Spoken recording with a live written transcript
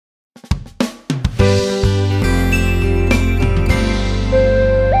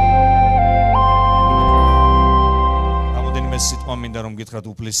მოგითხრათ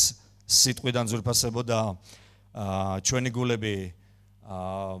უფლის სიტყვიდან ძვირფასებო და ჩვენი გულები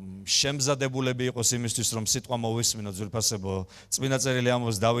შემზადებულები იყოს იმისთვის რომ სიტყვა მოვისმინოთ ძვირფასებო წმინდა წერილი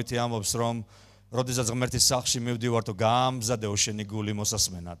ამბობს დავითი ამბობს რომ როდესაც ღმერთის სახლში მივდივარ თუ გაამზადეო შენი გული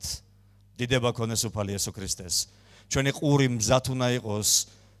მოსასმენად დიდება ქონეს უფალი იესო ქრისტეს ჩვენი ყური მზად უნდა იყოს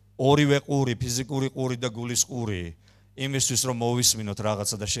ორივე ყური ფიზიკური ყური და გულის ყური იმისთვის რომ მოვისმინოთ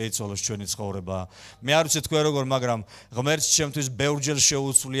რაღაცა და შეიცვალოს ჩვენი ცხოვრება მე არ ვიცი თქვენ როგორ მაგრამ ღმერთს ჩემთვის ბევრჯერ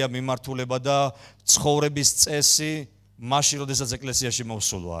შეუცვლია მიმართულება და ცხოვრების წესი მაშინ როდესაც ეკლესიაში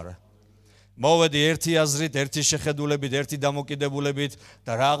მოვსულ ვარ მოვედი ერთი აზრით ერთი შეხედულებით ერთი დამოკიდებულებით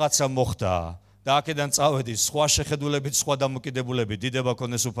და რაღაცა მოხდა და აქედან წავედი სხვა შეხედულებით სხვა დამოკიდებულებით დიდება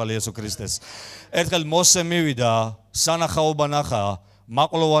ქონეს უფალი იესო ქრისტეს ერთხელ მოსე მივიდა სანახაობა ნახა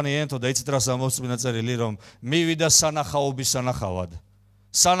მაყლოვანი ენტო და იცით რას ამბობს წმინდა წერილი რომ მივიდა სანახაობის სანახავად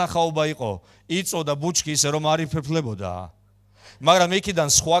სანახაობა იყო იწოდა ბუჩქი ისე რომ არ იფერფლებოდა მაგრამ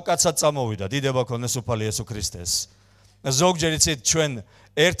იქიდან სხვა კაცად წამოვიდა დიდება ქონეს უფალი იესო ქრისტეს ზოგჯერ იცით ჩვენ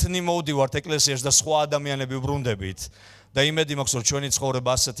ერთნი მოვდივართ ეკლესიაში და სხვა ადამიანები ვბრუნდებით და იმედი მაქვს რომ ჩვენი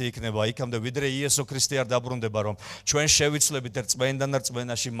ცხოვრება ასეთი იქნება იქამდე ვიდრე იესო ქრისტე არ დაბრუნდება რომ ჩვენ შევიცვლებით რწმენიდან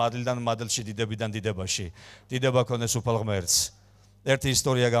რწმენაში მადლიდან მადლში დიდებიდან დიდებაში დიდება ქონეს უფალ ღმერთს ერთი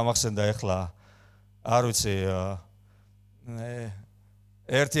ისტორია გამახსენდა ეხლა არ ვიცი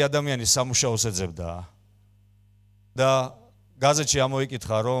ერთი ადამიანი სამუშაოს ეძებდა და გაზეთში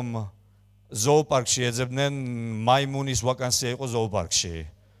ამოიკითხა რომ ზოოპარკში ეძებდნენ მაიმუნის ვაკანსია იყო ზოოპარკში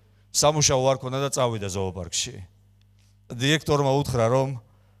სამუშაო არ ქონდა და წავიდა ზოოპარკში დირექტორმა უთხრა რომ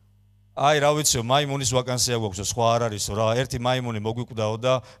აი რა ვიციო მაიმუნის ვაკანსია გვაქვსო სხვა არ არისო რა ერთი მაიმუნი მოგვიკვდაო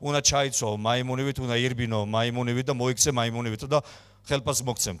და უნდა ჩაიცვაო მაიმუნივით უნდა ირბინო მაიმუნივით და მოიქცე მაიმუნივით და ხელფას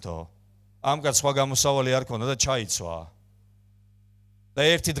მოგცემთო ამ კაცს სხვა გამოსავალი არ ქონდა და ჩაიცვა და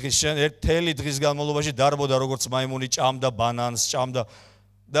ერთი დღის განმავლობაში დარბოდა როგორც მაიმუნი ჭამდა ბანანს ჭამდა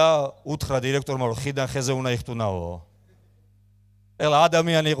და უთხრა დირექტორმა რომ ხიდან ხეზე უნდა იხტუნაო ელა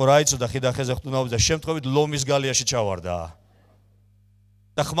ადამიანი იყო რა იცოდა ხიდან ხეზე ხტუნაობს და შემთხვევით ლომის გალიაში ჩავარდა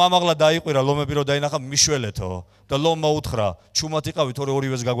და ხმამაღლა დაიყვირა ლომები რო დაინახა მიშველეთო და ლომმა უთხრა ჩუმად იყავით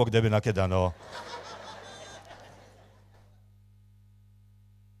ორივეს გაგვაგდებენ აქედანო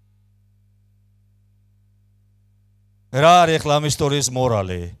რა არის ახლა ამ ისტორიის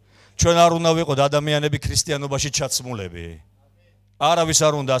მორალი ჩვენ არ უნდა ვიყოთ ადამიანები ქრისტიანობაში ჩაცმულები არავის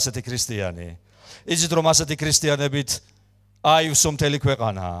არ უნდა ასეთი ქრისტიანი იცით რომ ასეთი ქრისტიანებით აივსო მთელი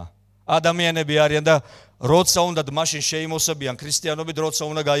ქვეყანა ადამიანები არიან და როცა უნდათ მაშინ შეიმოსებიან ქრისტიანობით როცა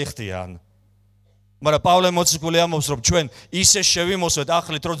უნდა გაიხდიან მაგრამ პავლე მოციქული ამბობს რომ ჩვენ ისე შევიმოსვეთ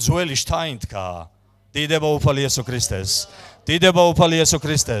ახლით რომ ძველი შთაინთქა დიდება უფალი იესო ქრისტეს დიდება უფალი იესო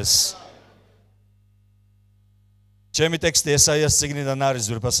ქრისტეს ჩემი ტექსტი ესაიას წიგნიდან არის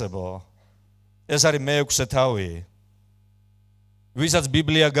ძვირფასებო ეს არის მე-6 თავი ვისაც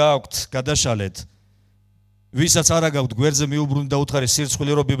ბიბლია გააქვთ გადაშალეთ ვისაც არა გაქვთ გვერდზე მიუბრუნდით და უთხარი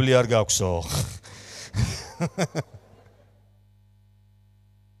სირცხული რომ ბიბლია არ გაქვსო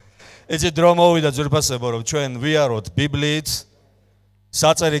ეცეთ რომ მოვიდა ძვირფასებო რომ ჩვენ ვიაროთ ბიბლიით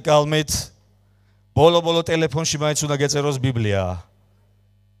საწერი კალმით ბოლო ტელეფონში მაინც უნდა გეწეროს ბიბლია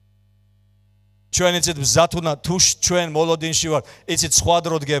ჩვენ იცით მზად უნდა თუ ჩვენ მოლოდინში ვართ იცით სხვა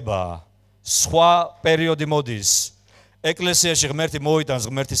დრო დგება სხვა პერიოდი მოდის ეკლესიაში ღმერთი მოიტანს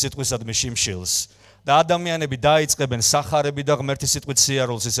ღმერთის სიტყვისადმი შიმშილს და ადამიანები დაიწყებენ სახარები და ღმერთის სიტყვით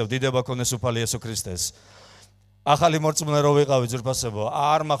სიარულს ისევ დიდება ქონეს უფალი იესო ქრისტეს ახალი მორწმუნე რო ვიყავი ძვირფასებო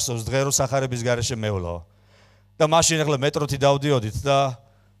არ მახსოვს დღე რო სახარების გარეშე მევლო და მაშინ ახლა მეტროთი დავდიოდით და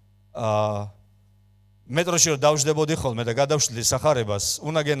მეტროში რო დავждდებოდი ხოლმე და გადავშლიდი სახარებას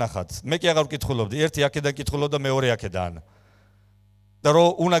უნდა გენახათ მე კი აღარ ვკითხულობდი ერთი აქედან კითხულობდა მეორე აქედან და რო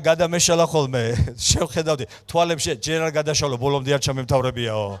უნდა გადამეშალა ხოლმე შევხედავდი თვალებში ჯერ არ გადაშალო ბოლომდე არ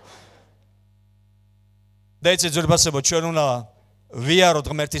ჩამემთავრებიაო და ეცე ძვირფასებო ჩვენ უნდა ვიაროთ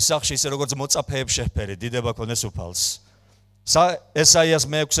ღმერთის სახლში ისე როგორც მოწაფეებს შეჰფერი დიდება ქონეს უფალს ესაიას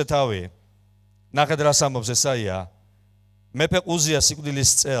მე-6 თავი ნახეთ რას ამბობს ესაია მეფე ყუზია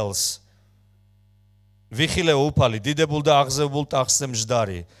სიკვდილის წელს ვიხილევ უფალი დიდებულ და აღზევებულ ტახტზე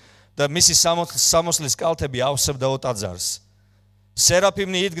მჯდარი და მისი სამოსლის კალთები ავსებდაო ტაძარს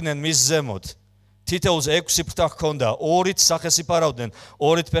სერაფიმნი იდგნენ მის ზემოთ თითოეულს 6 ფრთა ჰქონდა ორით სახეს იფარავდნენ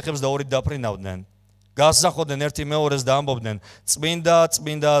ორით ფეხებს და ორით დაფრინავდნენ გასახოდნენ ერთი მეორეს და ამბობდნენ წმინდა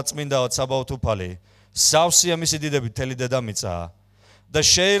წმინდა წმინდაო ცაბაოთ უფალი სავსეა მისი დიდები მთელი დედამიწა და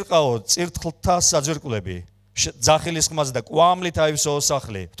შეირყაო წირთხლთა საძირკვლები ძახილის ხმაზე და კვამლით აივსო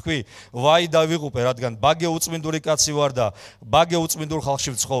სახლი თქვი ვაი დავიღუპე რადგან ბაგე უწმინდური კაცი ვარ და ბაგე უწმინდურ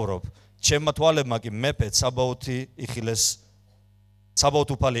ხალხში ვცხოვრობ ჩემმა თვალებმა კი მეფე ცაბაოთ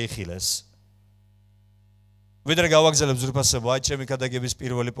უფალი იხილეს ვიდრე გავაგზავნებ ძვირფასებო, აი ჩემი ქადაგების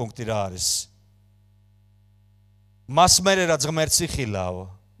პირველი პუნქტი რა არის? მას მერე რაც ღმერთს იხილავ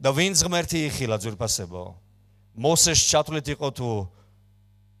და ვინც ღმერთი იხილა ძვირფასებო, მოსეს ჩათვლით იყო თუ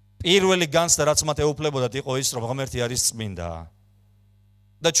პირველი განცდა რაც მათ ეუფლებოდათ იყო ის, რომ ღმერთი არის წმინდა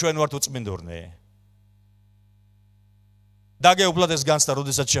და ჩვენ ვართ უწმინდურნი. დაგეუფლათ ეს განცდა,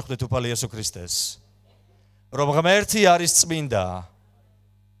 როდესაც შეხვდით უფალი იესო ქრისტეს, რომ ღმერთი არის წმინდა.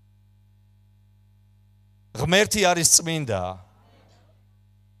 ღმერთი არის წმინდა.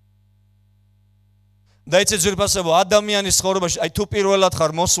 და იცით ძვირფასებო, ადამიანის ცხოვრებაში, აი თუ პირველად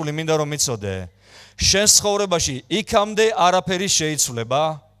ხარ მოსული, მინდა რომ მიცოდე, შენს ცხოვრებაში იქამდე არაფერი შეიცვლება,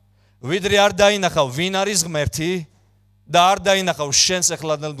 ვიდრე არ დაინახავ ვინ არის ღმერთი და არ დაინახავ შენს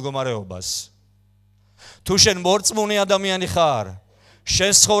ახლანდელ მდგომარეობას. თუ შენ მორწმუნე ადამიანი ხარ,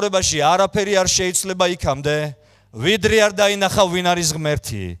 შენს ცხოვრებაში არაფერი არ შეიცვლება იქამდე, ვიდრე არ დაინახავ ვინ არის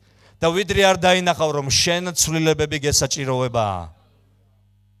ღმერთი და ვიდრე არ დაინახავ რომ შენ ცვლილებები გესაჭიროება.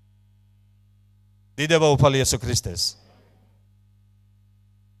 დიდება უფალი იესო ქრისტეს.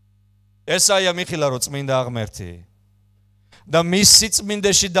 ესაია მიხილა რომ წმინდა ღმერთი და მის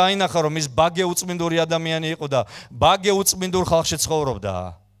სიწმინდეში დაინახა რომ ის ბაგე უწმინდური ადამიანი იყო და ბაგე უწმინდურ ხალხში ცხოვრობდა.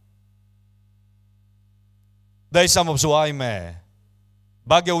 და ის ამბობს, ვაიმე,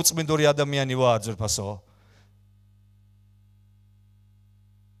 ბაგე უწმინდური ადამიანი ვარ ძვირფასო.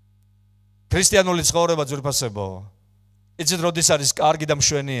 ქრისტიანული ცხოვრება ძვირფასებო, იცით როდის არის კარგი და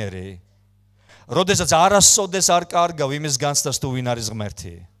მშვენიერი? როდესაც არასოდეს არ კარგავ იმის განცდას თუ ვინ არის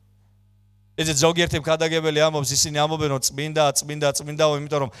ღმერთი. იცით ზოგიერთი მქადაგებელი ამბობს, ისინი ამბობენ რომ წმინდაო,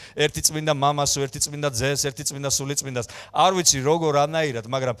 იმიტომ რომ ერთი წმინდა მამასო, ერთი წმინდა ძეს, ერთი წმინდა სულიწმინდას. არ ვიცი როგორ ანაირად,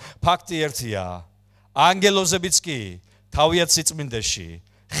 მაგრამ ფაქტი ერთია. ანგელოზებიც კი თავიანთ სიწმინდეში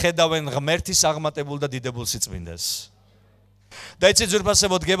ხედავენ ღმერთის აღმატებულ და დიდებულ სიწმინდეს. და იცით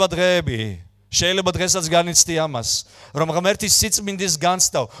ძვირფასებო, დგება დღეები, შეიძლება დღესაც განიცდი ამას, რომ ღმერთის სიწმინდის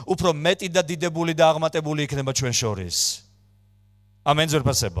განცდა უფრო მეტი და დიდებული და აღმატებული იქნება ჩვენ შორის. ამენ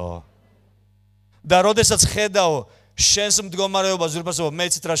ძვირფასებო. და როდესაც ხედავ შენს მდგომარეობას ძვირფასებო,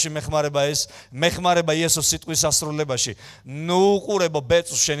 მეცით რაში მეხმარება ეს, მეხმარება იესოს სიტყვის ასრულებაში. ნუ უყურებო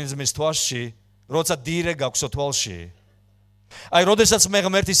ბეწვს შენი ძმის თვალში, როცა დირე გაქვსო თვალში. აი, როდესაც მე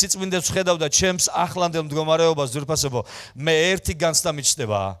ღმერთის სიწმინდეს ვხედავ და ჩემს ახლანდელ მდგომარეობას ძვირფასებო, მე ერთი განცდა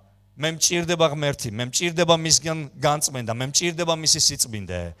მიჩნდება, მე მჭირდება ღმერთი, მე მჭირდება მისგან განწმენდა, მე მჭირდება მისი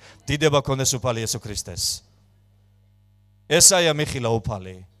სიწმინდე. დიდება ქონდეს უფალი იესო ქრისტეს. ესაია მიხილა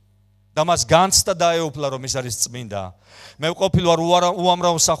უფალი და მას განცდა დაეუფლა რომ ის არის წმინდა. მე ვყოფილ ვარ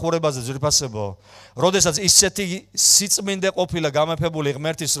უამრავ მსახურებაზე ძვირფასებო, როდესაც ისეთი სიწმინდე ყოფილა გამეფებული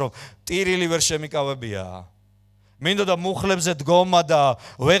ღმერთის, რომ ტირილი ვერ შემიკავებია. მინდოდა მუხლებზე დგომა და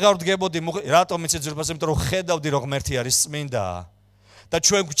ვეღარ ვდგებოდი, რატომ იცით ძვირფასებო, იმიტომ რომ ხედავდი რომ ღმერთი არის წმინდა. და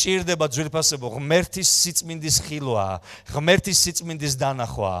ჩვენ გვჭირდება ძვირფასებო ღმერთის სიწმინდის ხილვა, ღმერთის სიწმინდის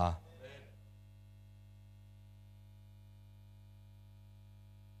დანახვა.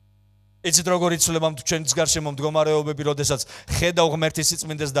 იცით როგორ იცვლება ჩვენს გარშემო მდგომარეობები, როდესაც ხედავ ღმერთის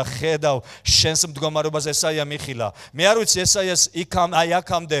სიწმინდეს და ხედავ შენს მდგომარეობას. ესაია მიხილა. მე არ ვიცი ესაიას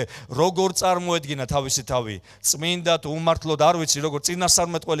აქამდე როგორ წარმოედგინა თავისი თავი, წმინდად, უმართლოდ, არ ვიცი როგორ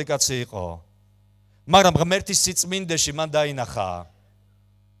წინასწარმეტყველი კაცი იყო. მაგრამ ღმერთის სიწმინდეში მან დაინახა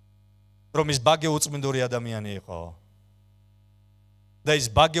რომ ის ბაგე უწმინდური ადამიანი იყო და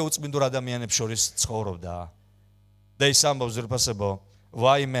ის ბაგე უწმინდურ ადამიანებს შორის ცხოვრობდა. და ის ამბობს ძვირფასებო,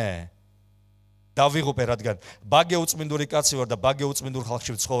 ვაიმე, დავიღუპე, რადგან ბაგე უწმინდური კაცი ვარ და ბაგე უწმინდურ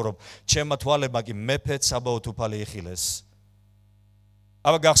ხალხში ვცხოვრობ, ჩემმა თვალებმა კი მეფე ცაბაოთ უფალი იხილეს.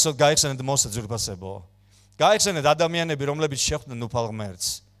 აბა გაიხსენეთ მოსე ძვირფასებო, გაიხსენეთ ადამიანები, რომლებიც შეხვდნენ უფალ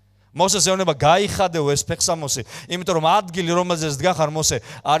ღმერთს. მოსეს ეუბნება გაიხადეო ეს ფეხსამოსი, იმიტომ რომ ადგილი, რომელზეც დგახარ მოსე,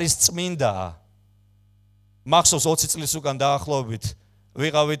 არის წმინდა. მახსოვს 20 წლის უკან დაახლოებით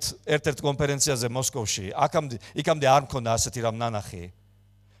ვიყავით ერთ-ერთ კონფერენციაზე მოსკოვში. იქამდე არ მქონდა ასეთი რამ ნანახი.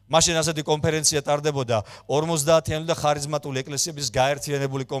 მაშინ ასეთი კონფერენცია ტარდებოდა, 50-იანი და ხარიზმატული ეკლესიების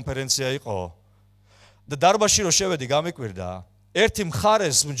გაერთიანებული კონფერენცია იყო. და დარბაზში რო შევედი, გამიკვირდა, ერთი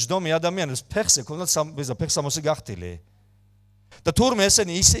მხარეს მჯდომი ადამიანებს ფეხზე ჰქონდათ ფეხსამოსი გახტილი. და თურმე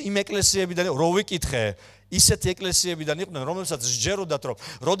ესენი იმ ეკლესიებიდან რო ვიკითხე, ისეთი ეკლესიებიდან იყვნენ, რომელსაც სჯეროდათ, რომ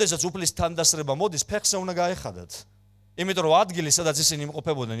როდესაც უფლის თანდასრება მოდის, ფეხზე უნდა გაეხადათ. იმიტომ რომ ადგილი, სადაც ისინი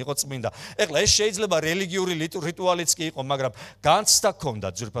იმყოფებოდნენ, იყო წმინდა. ეხლა ეს შეიძლება რელიგიური რიტუალიც კი იყო, მაგრამ განცდა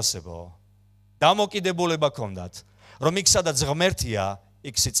ჰქონდათ ძვირფასებო. დამოკიდებულება ჰქონდათ, რომ იქ სადაც ღმერთია,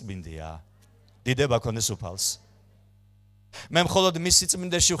 იქ სიწმინდეა. დიდება ქონდეს უფალს. მე მხოლოდ მის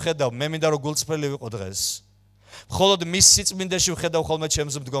სიწმინდეში ვხედავ, მე მინდა რომ გულწრფელი ვიყო დღეს. მხოლოდ მის სიწმინდეში ვხედავ ხოლმე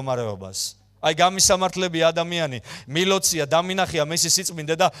ჩემს მდგომარეობას. აი გამისამართლები ადამიანი, მილოცია, დამინახია მისი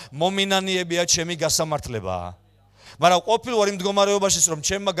სიწმინდე და მომინანიებია ჩემი გასამართლება. მაგრამ ყოფილვარ იმ მდგომარეობაში, რომ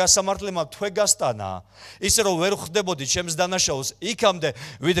ჩემმა გასამართლებამ თვე გასტანა, ისე რომ ვერ ხვდებოდი ჩემს დანაშაულს, იქამდე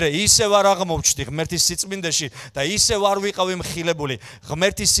ვიდრე ისე ვარ აღმოვჩდი ღმერთის სიწმინდეში და ისე ვარ ვიყავი მხილებული.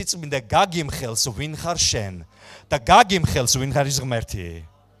 ღმერთის სიწმინდე გაგიმხელს ვინ ხარ შენ და გაგიმხელს ვინ ხარ ის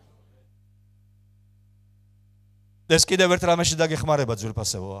ღმერთი. ეს კიდევ ერთ რამეში დაგეხმარება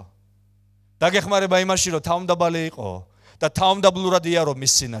ძვირფასებოა. დაგეხმარება იმაში, რომ თავმდაბალი იყო და თავმდაბლურად იარო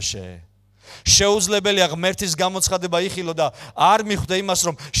მის წინაშე. შეუძლებელია ღმერთის გამოცხადება იხილო და არ მიხვდე იმას,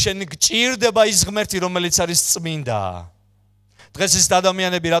 რომ შენ გჭირდება ის ღმერთი, რომელიც არის წმინდა. დღეს ის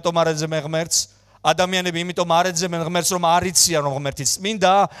ადამიანები რატომ არ ეძებენ ღმერთს? ადამიანები იმიტომ არ ეძებენ ღმერთს, რომ არ იციან, რომ ღმერთი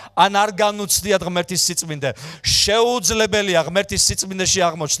წმინდა, ან არ განუცდიათ ღმერთის სიწმინდე. შეუძლებელია ღმერთის სიწმინდეში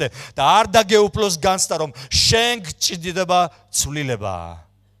აღმოჩნდე და არ დაგეუფლოს განცდა, რომ შენ გჭირდება ცვლილება.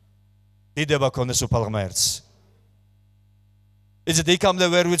 დიდება ქონდეს უფალ ღმერთს. იცით, იქამდე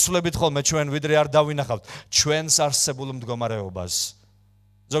ვერ ვიცვლებით ხოლმე ჩვენ, ვიდრე არ დავინახავთ ჩვენს არსებულ მდგომარეობას.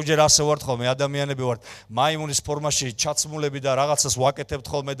 ზოგჯერ ასე ვართ ხოლმე, ადამიანები ვართ მაიმუნის ფორმაში ჩაცმულები და რაღაცას ვაკეთებთ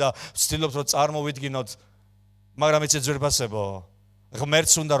ხოლმე და ვცდილობთ, რომ წარმოვიდგინოთ, მაგრამ იცით ძვირფასებო,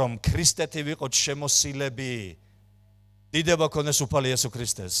 ღმერთს უნდა რომ ქრისტეთი ვიყოთ შემოსილები. დიდება ქონდეს უფალი იესო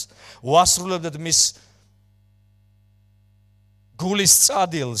ქრისტეს. ვასრულებდეთ მის გულის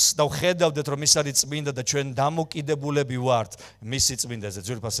წადილს და ვხედავდეთ, რომ ის არის წმინდა და ჩვენ დამოკიდებულები ვართ მისი წმინდაზე.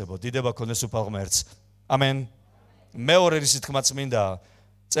 ძვირფასებო, დიდება ქონდეს უფალ ღმერთს. ამენ. მეორე რისი თქმა წმინდა,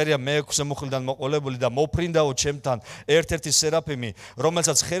 წერია მე-6 მუხლიდან მოყოლებული და მოფრინდაო ჩემთან ერთ-ერთი სერაფიმი,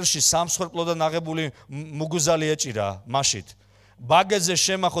 რომელსაც ხელში სამსხვერპლოდან აღებული მუგუზალი ეჭირა მაშით. ბაგეზე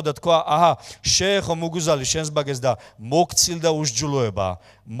შემახო და თქვა, აჰა, შეეხო მუგუზალი შენს ბაგეს და მოგცილდა უსჯულოება,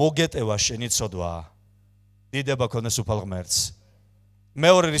 მოგეტევა შენი ცოდვა. დიდება ქონდეს უფალ ღმერთს.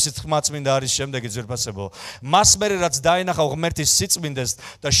 მეორე რისი თქმა წმინდა არის შემდეგი ძვირფასებო. მას მერე რაც დაენახა ღმერთის სიწმინდეს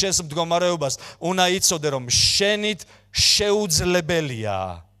და შენს მდგომარეობას, უნდა იცოდე, რომ შენით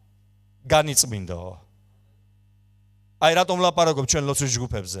შეუძლებელია განიწმინდო. აი რატომ ვლაპარაკობ ჩვენ ლოცვის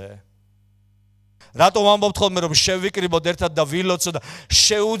ჯგუფებზე? რატომ ვამბობთ ხოლმე, რომ შევიკრიბოთ ერთად და ვილოცო და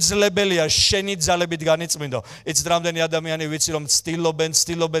შეუძლებელია შენი ძალებით განიწმინდო? იცით, რამდენი ადამიანი ვიცი, რომ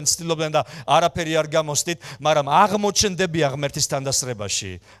ცდილობენ და არაფერი არ გამოსდით, მაგრამ აღმოჩნდებიან ღმერთის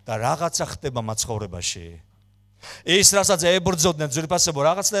თანდასწრებაში და რაღაცა ხდება მათ ცხოვრებაში. ის რასაც ებრძოდნენ ძვირფასებო,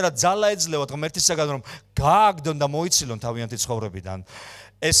 რაღაცნაირად ძალა ეძლევათ ღმერთისაგან, რომ გააგდონ და მოიცილონ თავიანთი ცხოვრებიდან.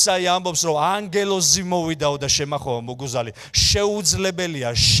 ესაი ამბობს, რომ ანგელოზი მოვიდაო და შემახოო მუგუზალი. შეუძლებელია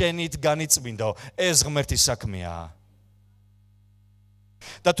შენით განიწმინდო. ეს ღმერთის საქმეა.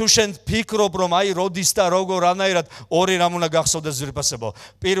 და თუ შენ ფიქრობ, რომ აი როდის და როგორ ანაირად ორი რამ უნდა გახსოვდეს ძვირფასებო.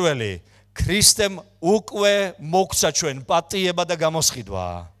 პირველი, ქრისტემ უკვე მოგცა ჩვენ პატიება და გამოსყიდვა.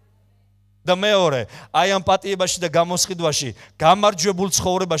 და მეორე, აი ამ პატიებაში და გამოსყიდვაში, გამარჯვებულ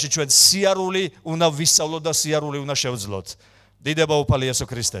ცხოვრებაში ჩვენ სიარული უნდა ვისწავლოთ და სიარული უნდა შევძლოთ. დიდება უფალი იესო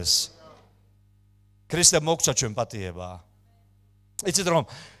ქრისტეს. ქრისტემ მოგცა ჩვენ პატიება. იცით, რომ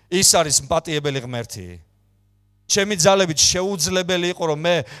ის არის პატიებელი ღმერთი. ჩემი ძალებით შეუძლებელი იყო, რომ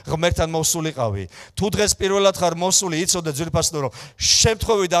მე ღმერთთან მოსულიყავი. თუ დღეს პირველად ხარ მოსული, იცოდე ძვირფასო, რომ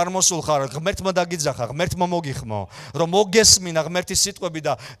შემთხვევით არ მოსულ ხარ, ღმერთმა დაგიძახა, ღმერთმა მოგიხმო, რომ მოგესმინა ღმერთის სიტყვები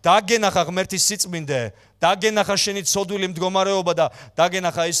და დაგენახა ღმერთის სიწმინდე, დაგენახა შენი ცოდვილი მდგომარეობა და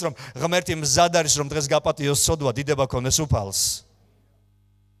დაგენახა ის, რომ ღმერთი მზად არის, რომ დღეს გაპატიოს ცოდვა. დიდება ქონდეს უფალს.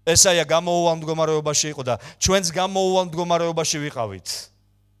 ესაია გამოუვალ მდგომარეობაში იყო და ჩვენც გამოუვალ მდგომარეობაში ვიყავით.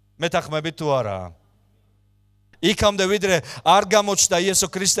 მეთანხმებით თუ არა? იქამდე ვიდრე არ გამოჩნდა იესო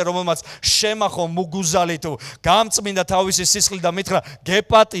ქრისტე, რომელმაც შემახო მუგუზალი თუ გამწმინდა თავისი სისხლით და მითხრა,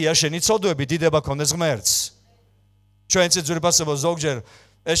 გეპატია შენი ცოდვები. დიდება ქონდეს ღმერთს. ჩვენც ძვირფასებო ზოგჯერ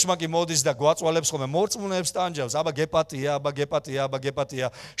ეშმაკი მოდის და გვაწვალებს ხოლმე, მორწმუნეებს ტანჯავს, აბა გეპატია.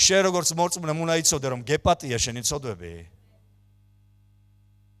 შენ როგორც მორწმუნე უნდა იცოდე, რომ გეპატია შენი ცოდვები.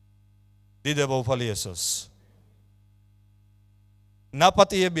 დიდება უფალი იესოს.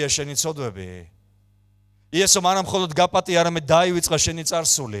 ნაპატიებია შენი ცოდვები. იესომ არა მხოლოდ გაპატია, არამედ დაივიწყა შენი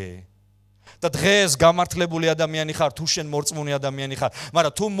წარსული. და დღეს გამართლებული ადამიანი ხარ, თუ შენ მორწმუნე ადამიანი ხარ,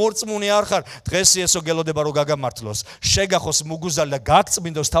 მაგრამ თუ მორწმუნე არ ხარ, დღეს იესო გელოდება რომ გაგამართლოს, შეგახოს მუგუზალი და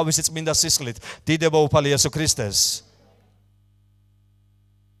გაგწმინდოს თავისი წმინდა სისხლით. დიდება უფალი იესო ქრისტეს.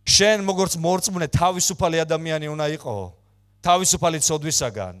 შენ როგორც მორწმუნე თავისუფალი ადამიანი უნდა იყო, თავისუფალი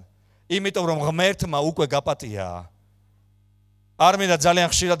ცოდვისაგან, იმიტომ რომ ღმერთმა უკვე გაპატია. არ მინდა ძალიან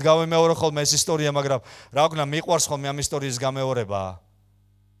ხშირად გავემეორო ხოლმე ეს ისტორია, მაგრამ რა ვქნა, მიყვარს ხოლმე ამ ისტორიის გამეორება.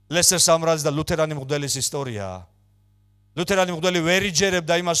 ლესერ სამრაძის და ლუთერანი მღვდელის ისტორია. ლუთერანი მღვდელი ვერ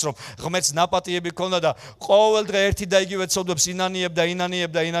იჯერებდა იმას, რომ ღმერთს ნაპატიები ჰქონდა და ყოველ დღე ერთი და იგივე ცოდვებს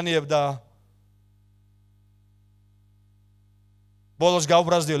ინანიებდა. ბოლოს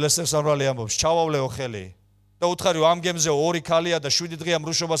გავბრაზდიო ლესტერსამრალი ამბობს, ჩავავლეო ხელი და უთხარიო ამ გემზე 2 ქალია და 7 დღეა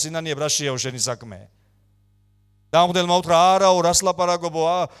მრუშობას ინანიებ, რა შეაო შენი საქმე. დამღმრელმა უთხრა, არაო, რას ლაპარაკობო,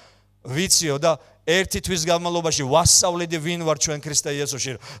 ვიციო და 1 თვის განმავლობაში ვასწავლედი ვინ ვარ ჩვენ ქრისტე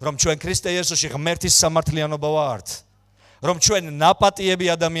იესოში, რომ ჩვენ ქრისტე იესოში ღმერთის სამართლიანობა ვართ, რომ ჩვენ ნაპატიები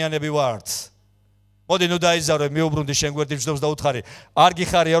ადამიანები ვართ. მოდი ნუ დაიზარვე, მიუბრუნდი შენ გვერდით ჯდომს და უთხარი, არ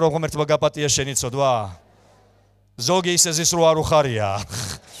გიხარია რომ ღმერთმა გაპატია შენი ცოდვა? ზოგი ისე ზის რო არ უხარია.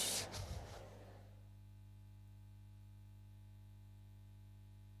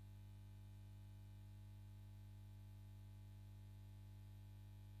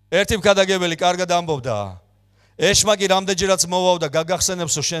 ერთი მქადაგებელი კარგად ამბობდა, ეშმაკი რამდენჯერაც მოვავდა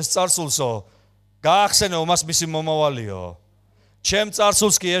გაგახსენებსო შენს წარსულსო, გაახსენეო მას მისი მომავალიო. ჩემ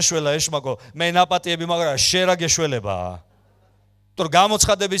წარსულს კი ეშველა ეშმაკო, მე ნაპატიები, მაგრამ შენ რა გეშველება? თორ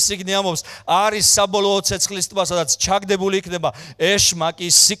გამოცხადების წიგნი ამბობს, არის საბოლოო ცეცხლის ტბა, სადაც ჩაგდებული იქნება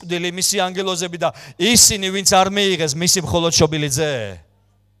ეშმაკის სიკვდილი, მისი ანგელოზები და ისინი, ვინც არ მიიღეს მისი მხოლოდ შობილი ძე.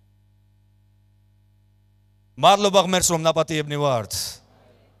 მადლობა ღმერთს, რომ ნაპატიებნი ვართ.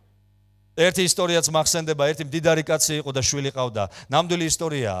 ერთი ისტორიაც მახსენდება, ერთი მდიდარი კაცი იყო და შვილი ყავდა. ნამდვილი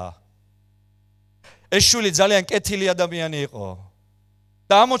ისტორიაა. ეს შვილი ძალიან კეთილი ადამიანი იყო.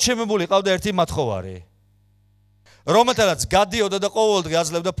 და ამოჩემებული ყავდა ერთი მათხოვარი, რომელთანაც გადიოდა და ყოველდღე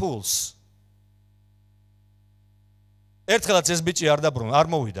აძლევდა ფულს. ერთხელაც ეს ბიჭი არ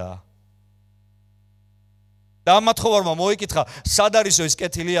მოვიდა. და ამ მათხოვარმა მოიკითხა, სად არისო ის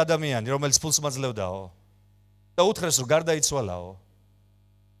კეთილი ადამიანი, რომელიც ფულს მაძლევდაო? და უთხრეს, რომ გარდაიცვალაო.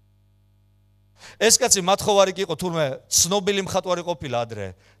 ეს კაცი მათხოვარი კი იყო, თურმე ცნობილი მხატვარი ყოფილა ადრე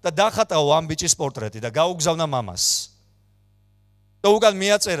და დახატაო ამ ბიჭის პორტრეტი და გაუგზავნა მამას. და უკან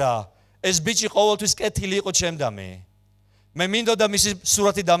მიაწერა, ეს ბიჭი ყოველთვის კეთილი იყო ჩემდამი. მე მინდოდა მისი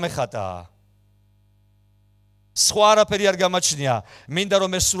სურათი დამეხატა. სხვა არაფერი არ გამაჩნია, მინდა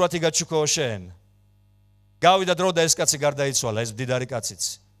რომ ეს სურათი გაჩუქო შენ. გავიდა დრო და ეს კაცი გარდაიცვალა, ეს მდიდარი კაციც.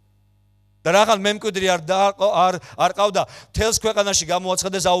 და რაღაც მემკვიდრი არ ყავდა, მთელს ქვეყანაში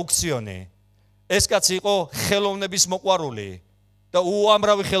გამოაცხადეს აუქციონი. ეს კაცი იყო ხელოვნების მოყვარული და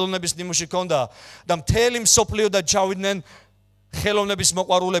უამრავი ხელოვნების ნიმუში ჰქონდა და მთელი მსოფლიოდან ჩავიდნენ ხელოვნების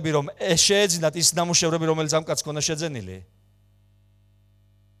მოყვარულები, რომ შეეძინათ ის ნამუშევრები, რომელიც ამ კაცს ჰქონდა შეძენილი.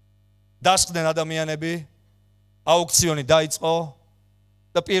 დასხდნენ ადამიანები, აუქციონი დაიწყო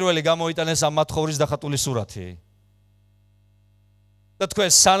და პირველი გამოიტანეს ამ მათხოვრის დახატული სურათი. და თქვენ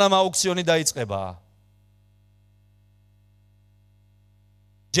სანამ აუქციონი დაიწყება,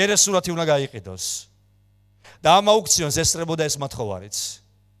 ჯერ ეს სურათი უნდა გაიყიდოს. და ამ აუქციონს ესწრებოდა ეს მათხოვარიც.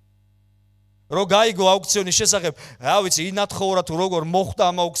 რო გაიგო აუქციონის შესახებ, რა ვიცი, ინათხოვრა თუ როგორ მოხვდა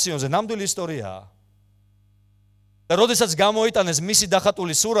ამ აუქციონზე, ნამდვილი ისტორიაა. და როდესაც გამოიტანეს მისი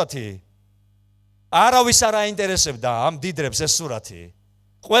დახატული სურათი, არავის არ აინტერესებდა ამ დიდრებს ეს სურათი.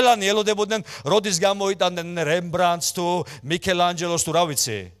 ყველანი ელოდებოდნენ, როდის გამოიტანდნენ რემბრანდტს თუ მიქელანჯელოს თუ რა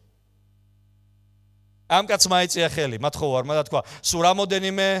ვიცი. ამ კაცმა ეწია ხელი მათხოვარმა და თქვა, სულ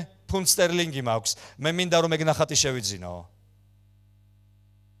რამოდენიმე ფუნტ სტერლინგი მაქვს, მე მინდა რომ ეგ ნახატი შევიძინო.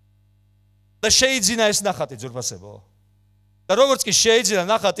 და შეიძინა ეს ნახატი, ძვირფასებო. და როგორც კი შეიძინა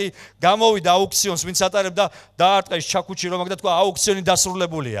ნახატი, გამოვიდა აუქციონს, ვინც ატარებდა, დაარტყა ის ჩაქუჩი რომ და თქვა, აუქციონი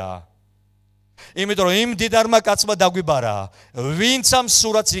დასრულებულია. იმიტომ რომ იმ დიდარმა კაცმა დაგვიბარა, ვინც ამ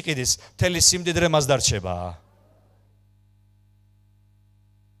სურათს იყიდის, მთელი სიმდიდრე მას დარჩება.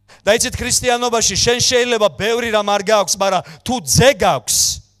 და იცით, ქრისტიანობაში შენ შეიძლება ბევრი რამ არ გაქვს, მაგრამ თუ ძე გაქვს,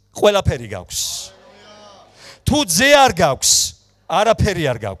 ყველაფერი გაქვს. თუ ძე არ გაქვს, არაფერი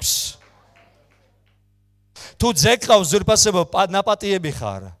არ გაქვს. თუ ძე გყავს, ზურპასებო, ნაპატიები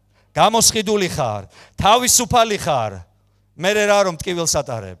ხარ, გამოსყიდული ხარ, თავისუფალი ხარ, მერე რა რომ ტკივილს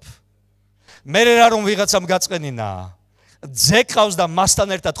ატარებ. მერე რა რომ ვიღაცამ გაწყენინა. ძე გყავს და მასთან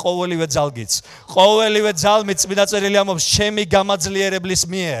ერთად ყოველივე ძალგიც. ყოველივე ძალმით წმინდა წერილი ამბობს, ჩემი გამაძლიერებლის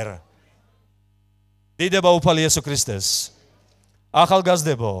მიერ. დიდება უფალი იესო ქრისტეს.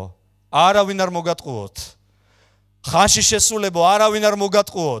 ახალგაზრდებო, არავინ არ მოგატყუოთ. ხანში შესულებო, არავინ არ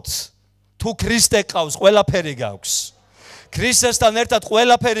მოგატყუოთ. თუ ქრისტე გყავს, ყველაფერი გაქვს. ქრისტესთან ერთად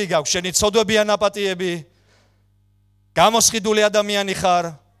ყველაფერი გაქვს. შენი ცოდვები ან აპატიები, გამოსყიდული ადამიანი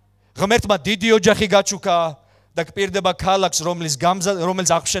ხარ, ღმერთმა დიდი ოჯახი გაჩუქა და გპირდება ქალაქს, რომელიც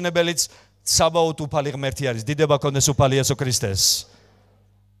აღშენებელიც საბაოდ უფალი ღმერთი არის. დიდება ქონდეს უფალი იესო ქრისტეს.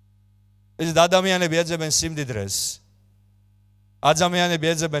 ისეთ ადამიანები ეძებენ სიმდიდრეს. ადამიანები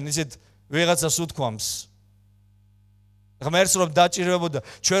ეძებენ ისეთ ვიღაცას უთქვამს. ღმერთს რომ დაჭირვებოდა,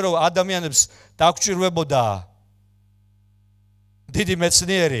 ჩვენ რომ ადამიანებს დაგჭირვებოდა დიდი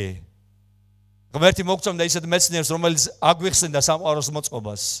მეცნიერი, ღმერთი მოგწონდა ისეთ მეცნიერს, რომელიც აგვიხსენდა სამყაროს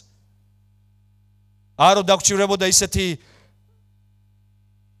მოწყობას. არ რომ დაგჭირვებოდა ისეთი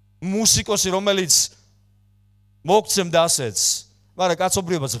მუსიკოსი, რომელიც მოგცემდა ასეც, მაგრამ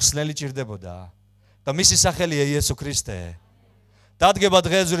კაცობრიობას ხსნელი ჭირდებოდა და მისი სახელია იესო ქრისტე. დადგება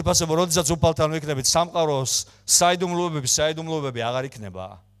დღეს ძვირფასებო, როდესაც უფალთან ვიქნებით, სამყაროს საიდუმლოებები აღარ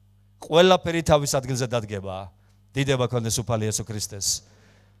იქნება. ყველაფერი თავის ადგილზე დადგება. დიდება ქონდეს უფალი იესო ქრისტეს.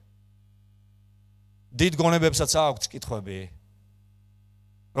 დიდ გონებებსაც აქვს კითხვები,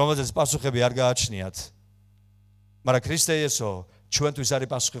 რომელზეც პასუხები არ გააჩნიათ. მაგრამ ქრისტე იესო ჩვენთვის არის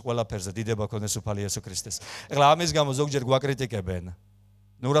პასუხი ყველაფერზე. დიდება ქონდეს უფალი იესო ქრისტეს. ეხლა ამის გამო ზოგჯერ გვაკრიტიკებენ.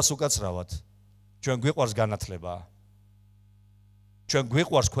 ნურას უკაცრავად. ჩვენ გვიყვარს განათლება. ჩვენ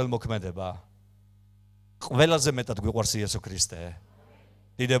გვიყვარს ქველმოქმედება. ყველაზე მეტად გვიყვარს იესო ქრისტე.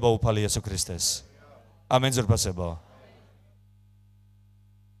 დიდება უფალი იესო ქრისტეს. ამენ ძვირფასებო.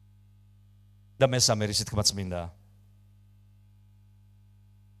 და მესამე რისი თქმაც მინდა.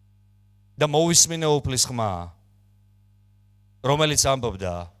 და მოვისმინე უფლის ხმა, რომელიც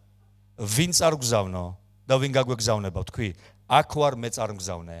ამბობდა, ვინ წარგზავნო და ვინ გაგვეგზავნება, თქვი, აქ ვარ მე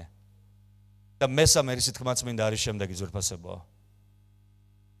წარგზავნე. და მესამე რისი თქმაც მინდა არის შემდეგი ძვირფასებო.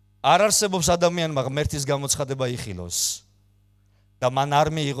 არ არსებობს ადამიანმა ღმერთის გამოცხადება იხილოს და მან არ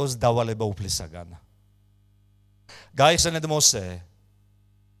მიიღოს დავალება უფლისაგან. გაიხსენეთ მოსე.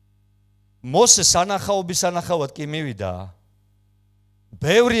 მოსე სანახაობის სანახავად კი მივიდა.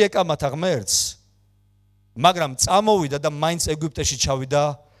 ბევრი ეკამათა ღმერთს, მაგრამ წამოვიდა და მაინც ეგვიპტეში ჩავიდა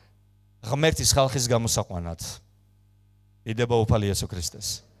ღმერთის ხალხის გამოსაყვანად. დიდება უფალი იესო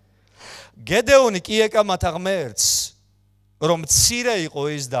ქრისტეს. გედეონი კი ეკამათა ღმერთს, რომ მცირე იყო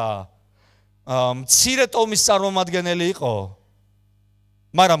ის და მცირე ტომის წარმომადგენელი იყო,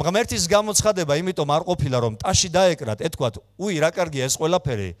 მაგრამ ღმერთის გამოცხადება იმიტომ არ ყოფილა, რომ ტაში დაეკრათ, ეთქვათ, უი, რა კარგია ეს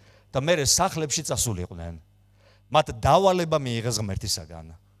ყველაფერი და მერე სახლებში წასულიყვნენ. მათ დავალება მიიღეს ღმერთისაგან.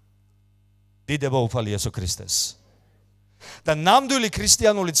 დიდება უფალი იესო ქრისტეს. და ნამდვილი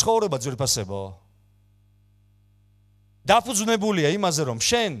ქრისტიანული ცხოვრება ძვირფასებო დაფუძნებულია იმაზე, რომ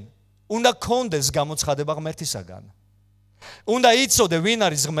შენ უნდა გქონდეს გამოცხადება ღმერთისაგან. უნდა იცოდე ვინ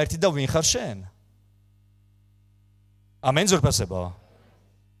არის ღმერთი და ვინ ხარ შენ. ამენ ძვირფასებო.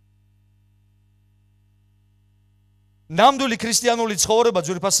 ნამდვილი ქრისტიანული ცხოვრება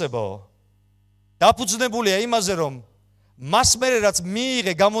ძვირფასებო დაფუძნებულია იმაზე, რომ მას მერე რაც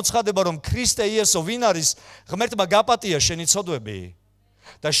მიიღე გამოცხადება, რომ ქრისტე იესო ვინ არის, ღმერთმა გაპატია შენი ცოდვები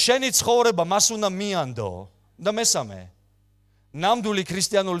და შენი ცხოვრება მას უნდა მიანდო. და მესამე, ნამდვილი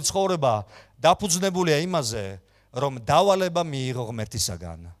ქრისტიანული ცხოვრება დაფუძნებულია იმაზე, რომ დავალება მიიღო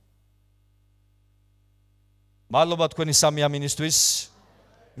ღმერთისაგან. მადლობა თქვენი სამი ამინისთვის.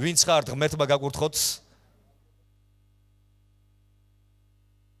 ვინც ხართ, ღმერთმა გაკურთხოთ.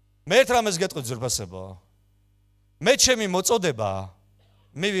 მე რამეს გეტყვით ძვირფასებო. მე ჩემი მოწოდება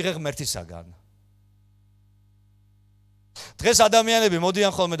მივიღე ღმერთისაგან. დღეს ადამიანები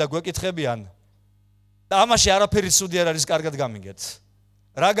მოდიან ხოლმე და გვეკითხებიან და ამაში არაფერი ცუდი არ არის, კარგად გამიგეთ.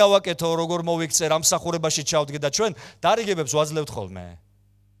 რა გავაკეთო, როგორ მოვიქცე, რამ მსახურებაში ჩავდგე და ჩვენ დარიგებებს ვაძლევთ ხოლმე.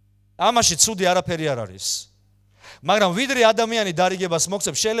 ამაში ცუდი არაფერი არ არის. მაგრამ ვიდრე ადამიანი დარიგებას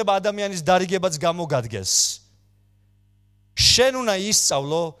მოგცემ, შეიძლება ადამიანის დარიგებაც გამოგადგეს. შენ უნდა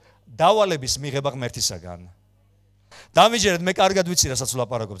ისწავლო დავალების მიღება ღმერთისაგან. დამიჯერეთ, მე კარგად ვიცი, რასაც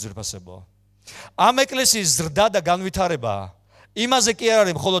ვლაპარაკობ ძვირფასებო. ამ ეკლესიის ზრდა და განვითარება იმაზე კი არ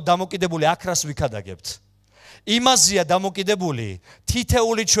არის, მხოლოდ დამოკიდებული აკრას ვიქადაგებთ. იმაზეა დამოკიდებული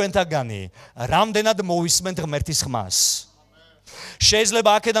თითეული ჩვენთაგანი, რამდენად მოვისმენთ ღმერთის ხმას. შეიძლება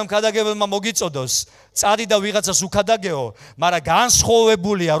აქედან მქადაგებელმა მოგიწოდოს, წადი და ვიღაცას უკადაგეო, მაგრამ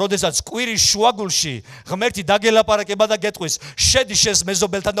განსხვავებულია, როდესაც კვირის შუაგულში ღმერთი დაგელაპარაკება და გეტყვის, შედი შენს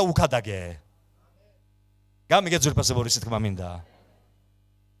მეზობელთან და უკადაგე. გამიგეთ ძვირფასებო, რისი თქმა მინდა.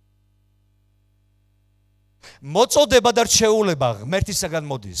 მოწოდება და რჩეულება ღმერთისაგან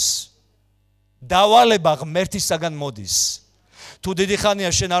მოდის. დავალება ღმერთისაგან მოდის. თუ დიდი ხანია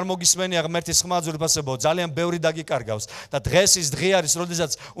შენ არ მოგისმენია ღმერთის ხმა ძვირფასებო, ძალიან ბევრი დაგიკარგავს და დღეს ის დღე არის,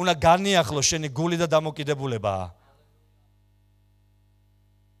 როდესაც უნდა განიახლო შენი გული და დამოკიდებულება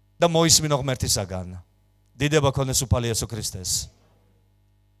და მოისმინო ღმერთისაგან. დიდება ქონდეს უფალი იესო ქრისტეს.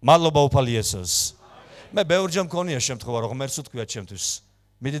 მადლობა უფალი იესოს. მე ბევრჯერ მქონია შემთხვევა, რომ ღმერთს უთქვია ჩემთვის,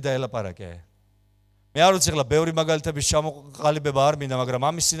 მიდი და ელაპარაკე. მე არ ვიცი ახლა ბევრი მაგალითების ჩამოყალიბება არ მინდა, მაგრამ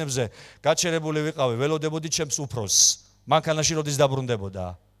ამის სინებზე გაჩერებული ვიყავი, ველოდებოდი ჩემს უფროს. მანქანაში როდის დაბრუნდებოდა.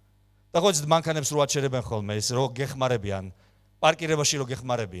 და ხოჭით მანქანებს რო აჩერებენ ხოლმე, ის რო გეხმარებიან, პარკირებაში რო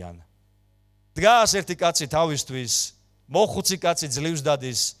გეხმარებიან. დგას ერთი კაცი თავისთვის, მოხუცი კაცი ძლივს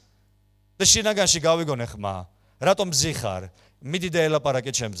დადის და შინაგანში გავიგონე ხმა, რატომ მზიხარ? მიდი და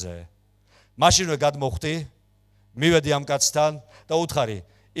ელაპარაკე ჩემზე. მაშინვე გადმოხვდი, მივედი ამ კაცთან და უთხარი,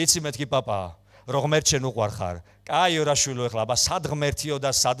 იცი მეთქი პაპა, რომ ღმერთს შენ უყვარ ხარ. კაიო რა შვილო ეხლა, აბა სად ღმერთიო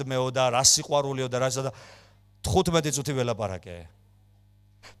და სადმეო და რა სიყვარულიო და რასა და 15 წუთი ველაპარაკე.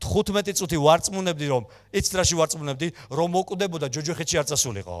 15 წუთი ვარწმუნებდი რომ იცით რაში ვარწმუნებდი რომ მოკვდებოდა ჯოჯოხეთში არ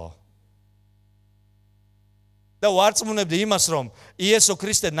წასულიყო. და ვარწმუნებდი იმას რომ იესო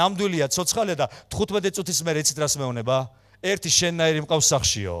ქრისტე ნამდვილია ცოცხალია და 15 წუთის მერე იცით რას მეუნება? ერთი შენნაირი მყავს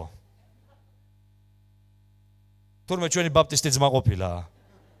სახშიო. თურმე ჩვენი ბაპტისტი ძმა ყოფილა.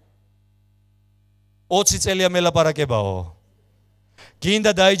 20 წელია მელაპარაკებაო.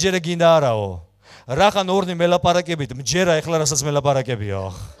 გინდა დაიჯერე, გინდა არაო. რახან ორნი მელაპარაკებით, მჯერა ეხლა რასაც მელაპარაკებიო.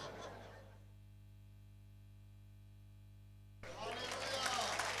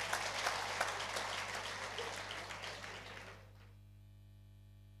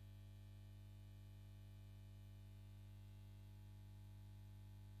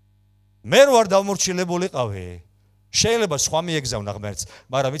 მე ვარ დამორჩილებულიყავი. შეიძლება სხვა მიეგზავნა ღმერთს,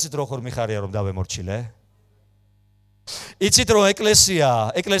 მაგრამ იცით რო ხარ მიხარია რომ დავემორჩილე? იცით რომ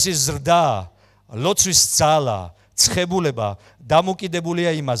ეკლესიის ზრდა, ლოცვის ძალა, ცხებულება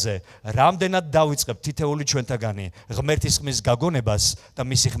დამოკიდებულია იმაზე, რამდენად დავიწყებ თითეული ჩვენთაგანი ღმერთის ხმის გაგონებას და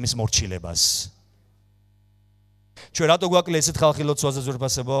მისი ხმის მორჩილებას. ჩვენ რატო გვაკლია ისეთ ხალხი ლოცვაზე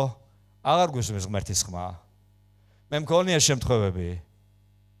ძვირფასებო? აღარ გვისმის ღმერთის ხმა. მე მქონია შემთხვევები,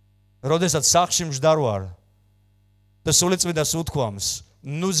 როდესაც სახლში მждар ვარ და სულიწმიდას უთქვამს,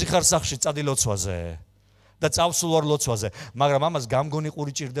 ნუ ზიხარ სახლში წადი ლოცვაზე და წავსულ ვარ ლოცვაზე, მაგრამ ამას გამგონი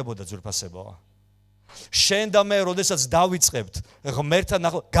ყური ჭირდებოდა ძვირფასებო. შენ და მე როდესაც დავიწყებთ ღმერთთან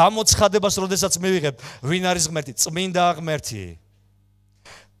გამოცხადებას, როდესაც მივიღებ ვინ არის ღმერთი, წმინდა ღმერთი.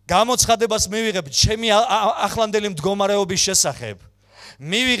 გამოცხადებას მივიღებ ჩემი ახლანდელი მდგომარეობის შესახებ.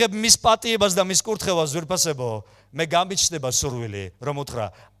 მივიღებ მის პატიებას და მის კურთხევას ძვირფასებო. მე გამიჩნდება სურვილი, რომ უთხრა,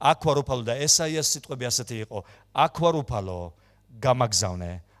 აქ ვარ უფალო და ესაიას სიტყვები ასეთი იყო. აქ ვარ უფალო,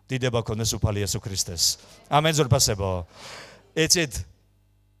 გამაგზავნე. დიდება ქონდეს უფალი იესო ქრისტეს. ამენ ძვირფასებო. იცით,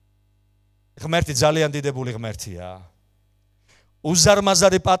 ღმერთი ძალიან დიდებული ღმერთია.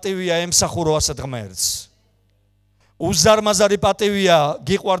 უზარმაზარი პატივია ემსახურო ასეთ ღმერთს. უზარმაზარი პატივია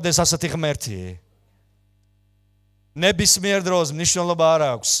გიყვარდეს ასეთი ღმერთი. ნებისმიერ დროს მნიშვნელობა არ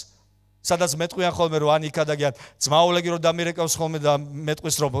აქვს. სადაც მეტყვიან ხოლმე რომ ან იქადაგიან, ძმაულეგი რომ დამირეკავს ხოლმე და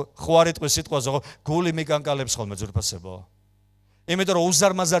მეტყვის რომ ხო არ იტყვის სიტყვაზე, გული მიკანკალებს ხოლმე ძვირფასებო. იმიტომ რომ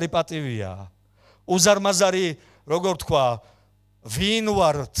უზარმაზარი პატივია. უზარმაზარი, როგორ თქვა, ვინ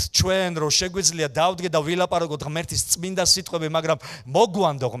ვართ ჩვენ რომ შეგვიძლია დავდგე და ვილაპარაკოთ ღმერთის წმინდა სიტყვები, მაგრამ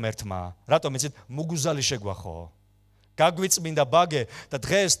მოგვანდო ღმერთმა. რატომ იცით? მუგუზალი შეგვახო. გაგვიწმინდა ბაგე და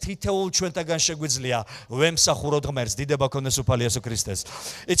დღეს თითოეულ ჩვენთაგან შეგვიძლია ვემსახუროთ ღმერთს. დიდება ქონდეს უფალი იესო ქრისტეს.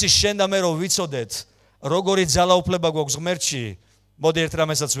 იცი შენ და მე რომ ვიცოდეთ როგორი ძალაუფლება გვაქვს ღმერთში, მოდი ერთ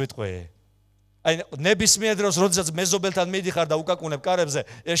რამესაც ვიტყვი. აი ნებისმიერ დროს როდესაც მეზობელთან მიდიხარ და უკაკუნებ კარებზე,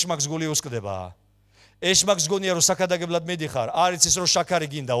 ეშმაკს გული უსკდება. ეშმაკს გონია რომ საქადაგებლად მიდიხარ, არ იცის რომ შაქარი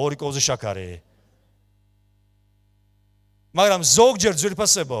გინდა, ორი კოვზი შაქარი. მაგრამ ზოგჯერ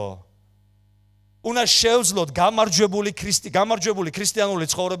ძვირფასებო უნდა შევძლოთ გამარჯვებული ქრისტიანული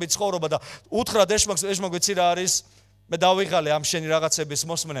ცხოვრების ცხოვრება და უთხრათ ეშმაკს, ეშმაკ ვიცი რა არის? მე დავიღალე ამ შენი რაღაცების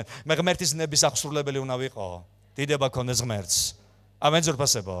მოსმენენ, მე ღმერთის ნების აღსრულებელი უნდა ვიყო. დიდება ქონდეს ღმერთს. ამენ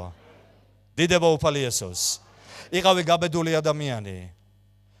ძვირფასებო. დიდება უფალი იესოს. იყავი გაბედული ადამიანი.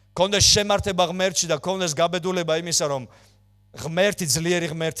 ქონდეს შემართება ღმერთში და ქონდეს გაბედულება იმისა, რომ ღმერთი ძლიერი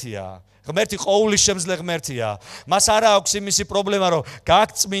ღმერთია. ღმერთი ყოვლის შემძლე ღმერთია. მას არ აქვს იმისი პრობლემა, რომ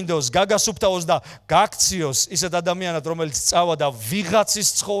გაგწმინდოს, გაგასუფთავოს და გაქციოს ისეთ ადამიანად, რომელიც წავა და ვიღაცის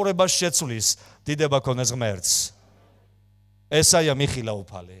ცხოვრებას შეცვლის. დიდება ქონდეს ღმერთს. ესაია იხილავ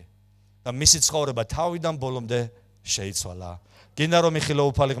უფალი და მისი ცხოვრება თავიდან ბოლომდე შეიცვალა. გინდა რომ იხილავ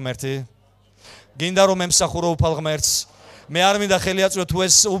უფალი ღმერთი? გინდა რომ ემსახურო უფალ ღმერთს? მე არ მინდა ხელი აწვიო თუ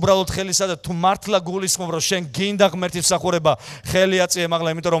ეს უბრალოდ ხელისა და თუ მართლა გულისხმობ რომ შენ გინდა ღმერთის მსახურება, ხელი აწიე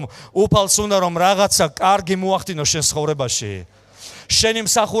მაღლა, იმიტომ რომ უფალს უნდა რომ რაღაცა კარგი მოახდინოს შენ ცხოვრებაში. შენი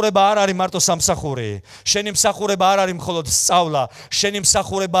მსახურება არ არის მარტო სამსახური. შენი მსახურება არ არის მხოლოდ სწავლა. შენი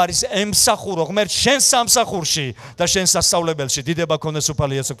მსახურება არის ემსახურო ღმერთს შენ სამსახურში და შენ სასწავლებელში. დიდება ქონდეს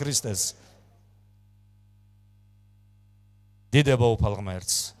უფალი იესო ქრისტეს. დიდება უფალ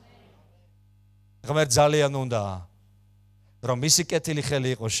ღმერთს. ღმერთს ძალიან უნდა რომ მისი კეთილი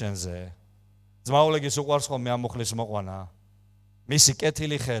ხელი იყოს შენზე. ძმაულეგის უყვარს ხოლმე ამოხლის მოყვანა. მისი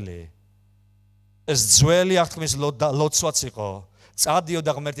კეთილი ხელი. ეს ძველი აღთქმის ლოცვაც იყო. წადიო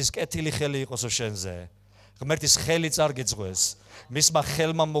და ღმერთის კეთილი ხელი იყოსო შენზე. ღმერთის ხელი წარგიძღვეს. მისმა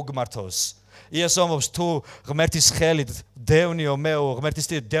ხელმა მოგმართოს. იესო ამბობს თუ ღმერთის ხელით დევნიო მეო, ღმერთის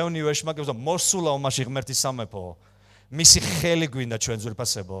თი დევნიო ეშმაკებს და მოსულა ომაში ღმერთის სამეფო. მისი ხელი გვინდა ჩვენ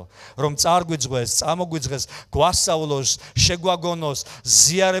ძვირფასებო, რომ წარგვიძღვეს, წამოგვიძღეს, გვასწავლოს, შეგვაგონოს,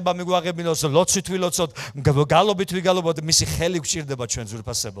 ზიარება მიგვაღებინოს, ლოცვით ვილოცოთ, გალობით ვიგალობოთ, მისი ხელი გვჭირდება ჩვენ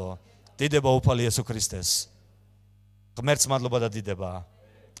ძვირფასებო. დიდება უფალი იესო ქრისტეს. ღმერთს მადლობა და დიდება.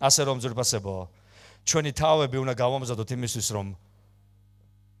 ასე რომ ძვირფასებო, ჩვენი თავები უნდა გავამზადოთ იმისთვის, რომ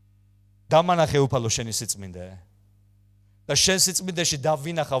დამანახე უფალო შენი სიწმინდე. და შენ სიწმინდეში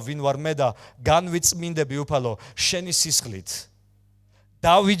დავინახავ ვინ ვარ მე და განვიწმინდები უფალო შენი სისხლით.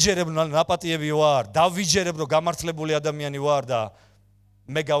 დავიჯერებ ნაპატიები ვარ, დავიჯერებ რომ გამართლებული ადამიანი ვარ და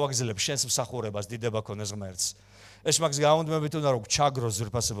მე გავაგზელებ შენს მსახურებას, დიდება ქონეს ღმერთს. ეს მაგის გამოდმებით უნდა რომ ჩაგროს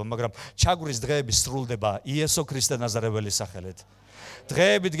ძვირფასება, მაგრამ ჩაგრის დღეები სრულდება იესო ქრისტე ნაზარეველის სახელით.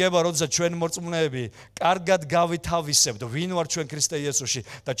 დღეები დგება, როდესაც ჩვენ მორწმუნეები კარგად გავითავისებთ, ვინ ვარ ჩვენ ქრისტე იესოში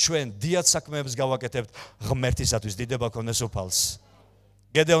და ჩვენ დიად საქმეებს გავაკეთებთ ღმერთისათვის, დიდება ქონეს უფალს.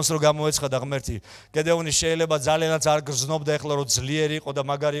 გედეონს რო გამოეცხადა ღმერთი, გედეონი შეიძლება ძალიანაც არ გრძნობდა ეხლა რომ ძლიერი იყო და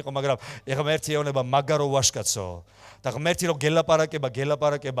მაგარი იყო, მაგრამ ღმერთი ეუბნება მაგარო ვაშკაცო და ღმერთი რო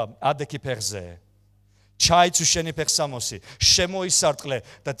გელაპარაკება ადექი ფეხზე. ჩაიცუ შენი ფეხსამოსი, შემოისარტყლე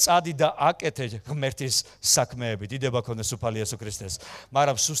და წადი და აკეთე ღმერთის საქმეები. დიდება ქონდეს უფალი იესო ქრისტეს.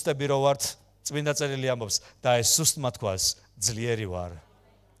 მაგრამ სუსტები რო ვართ, წმინდა წერილი ამბობს და ეს სუსტმა თქვას, ძლიერი ვარ.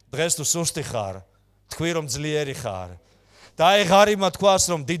 დღეს თუ სუსტი ხარ, თქვი რომ ძლიერი ხარ. და აი ღარიბმა თქვას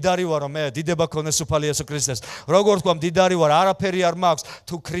რომ დიდარი ვარო მე, დიდება ქონდეს უფალი იესო ქრისტეს. როგორ თქვა დიდარი ვარ, არაფერი არ მაქვს,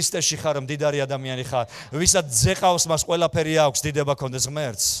 თუ ქრისტეში ხარ, დიდარი ადამიანი ხარ. ვისაც ძეყავს მას ყველაფერი აქვს, დიდება ქონდეს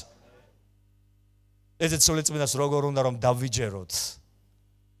ღმერთს. ესეც სული წმინდას როგორ უნდა რომ დავიჯეროთ.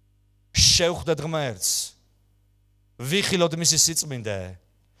 შევხვდეთ ღმერთს. ვიხილოთ მისი სიწმინდე.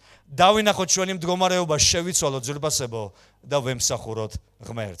 დავინახოთ ჩვენი მდგომარეობა, შევიცვალოთ ძვირფასებო და ვემსახუროთ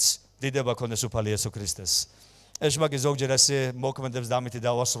ღმერთს. დიდება ქონდეს უფალი იესო ქრისტეს. ეს მაგი ზოგჯერ ასე მოქმედებს და ამით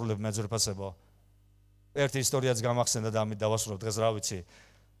დავასრულებ მე ძვირფასებო. ერთი ისტორიაც გამახსენდა და ამით დავასრულებ. დღეს რა ვიცი,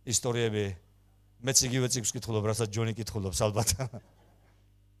 ისტორიები მეც იგივე წიგნს ვკითხულობ, რასაც ჯონი კითხულობს ალბათ.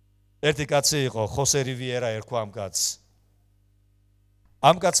 ერთი კაცი იყო, ხოსე რივიერა ერქვა ამ კაცს.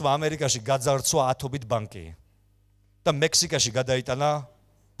 ამ კაცმა ამერიკაში გაძარცვა ათობით ბანკი და მექსიკაში გადაიტანა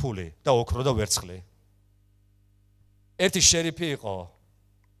ფული და ოქრო და ვერცხლი. ერთი შერიფი იყო,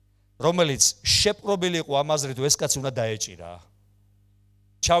 რომელიც შეპყრობილი იყო ამ აზრით, ეს კაცი უნდა დაეჭირა.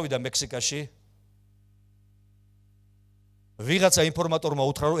 ჩავიდა მექსიკაში. ვიღაცა ინფორმატორმა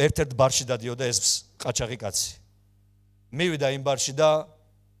უთხრა, რომ ერთ-ერთ ბარში დადიოდა ეს ყაჩაღი კაცი. მივიდა იმ ბარში და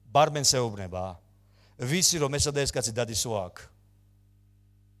ბარმენს ეუბნება, ვიცი რომ ესა და ეს კაცი დადისო აქ.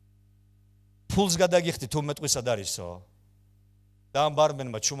 ფულს გადაგიხდი თუ მეტყვისად არისო. და ამ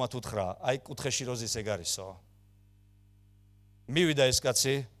ბარმენმა ჩუმად უთხრა, აი კუთხეში როზის ეგ არისო. მივიდა ეს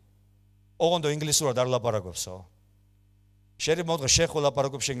კაცი, ოღონდ ინგლისურად არ ლაპარაკობსო. შერიფ მოუთხა, შენ ხო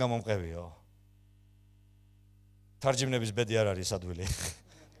ლაპარაკობ, შენ გამომყევიო. თარჯიმნების ბედი არ არის ადვილი.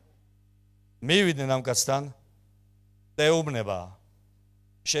 მივიდნენ ამ კაცთან და ეუბნება,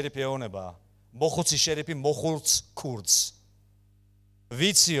 შერიფი ეუბნება, მოხუცი შერიფი მოხურც ქურდს.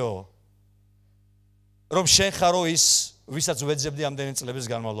 ვიციო, რომ შენ ხარო ის, ვისაც ვეძებდი ამდენი წლების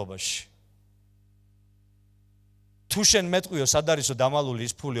განმავლობაში. თუ შენ მეტყვიო, სად არისო დამალული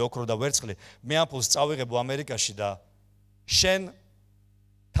ის ფული, ოქრო და ვერცხლი, მე ამ ფულს წავიღებო ამერიკაში და შენ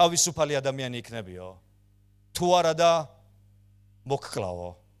თავისუფალი ადამიანი იქნებიო. თუ არა და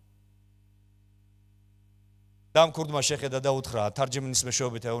მოგკლავო. და ამ ქურდმა შეხედა და უთხრა, თარჯიმნის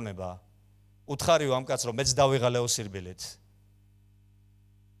მეშვეობით ეუბნება, უთხარიო ამ კაცს, რომ მეც დავიღალეო სირბილით.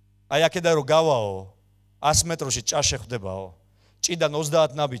 აი აქედან რომ გავაო, 100 მეტროში ჭაში ხვდებაო. ჭიდან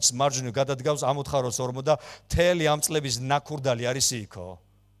 30 ნაბიჯს მარჯვნივ გადადგავს, ამოთხაროს ორმო და მთელი ამ წლების ნაქურდალი არის იქო.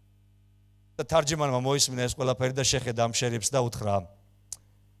 და თარჯიმანმა მოისმინა ეს ყველაფერი და შეხედა ამ შერიფს და უთხრა,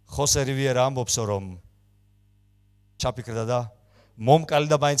 ხოსე რივიერა ამბობსო, რომ ჩაფიქრდა და მომკალი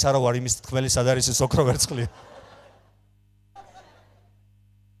და მაინც არა ვარ იმის თქმელი სად არის ის ოქრო ვერცხლი.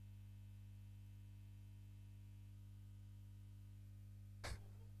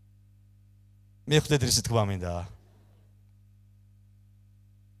 მიხვდეთ ისი თქვა მინდა.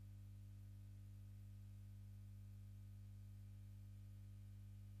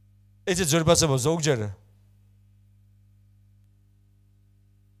 ეცე ძვირფასებო ზოგჯერ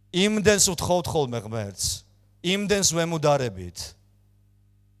იმდენს უთხოვთ ხოლმე ღმერთს, იმდენს ვემუდარებით,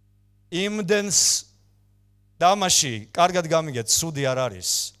 იმდენს დამაში კარგად გამიგეთ, სუდი არ არის,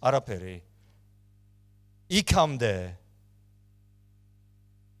 არაფერი. იქამდე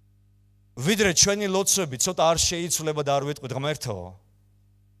ვიდრე ჩვენი ლოცვები ცოტა არ შეიცვლება და არ ვიტყვით ღმერთო,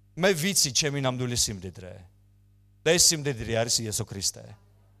 მე ვიცი ჩემი ნამდვილი სიმდიდრე და ეს სიმდიდრე არის იესო ქრისტე.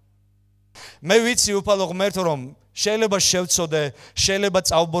 მე ვიცი უფალო ღმერთო, რომ შეიძლება შევწოდე, შეიძლება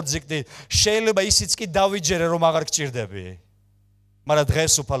წავბორძიgnდი, შეიძლება ისიც კი დავიჯერე, რომ აღარ გჭირდები. მაგრამ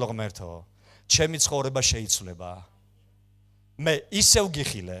დღეს უფალო ღმერთო, ჩემი ცხოვრება შეიცვლება. მე ისევ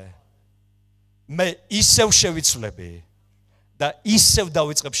გიხილე. მე ისევ შევიცვლები და ისევ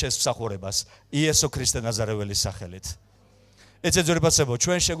დავიწყებ შესმსახურებას იესო ქრისტე ნაზარეველის სახელით. ეცე ძვირფასებო,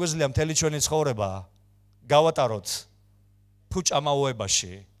 ჩვენ შეგვიძლია მთელი ჩვენი ცხოვრება გავატაროთ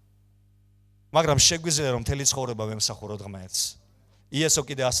ფუჭამაოებაში. მაგრამ შეგვიძლია რომ მთელი ცხოვრება ვემსახუროთ ღმერთს. იესო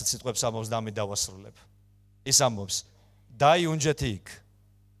კიდე ასეთ სიტყვებს ამბობს და ამით დავასრულებ. ის ამბობს: დაიუნჯეთ იქ,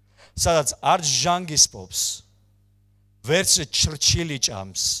 სადაც არ ჟანგისპობს, ვერც ჩრჩილი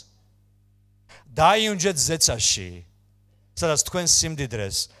ჭამს. დაიუნჯეთ ზეცაში, სადაც თქვენ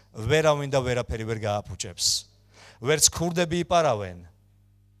სიმდიდრეს ვერავინ და ვერაფერი ვერ გააფუჭებს. ვერც ქურდები იპარავენ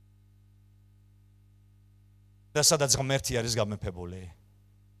და სადაც ღმერთი არის გამეფებული.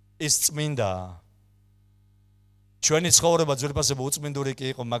 ის წმინდა. ჩვენი ცხოვრება ძვირფასებო უწმინდური კი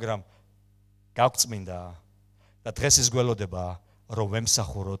იყო, მაგრამ გაგვწმინდა და დღეს ის გველოდება, რომ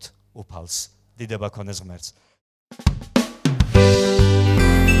ვემსახუროთ უფალს. დიდება ქონდეს ღმერთს.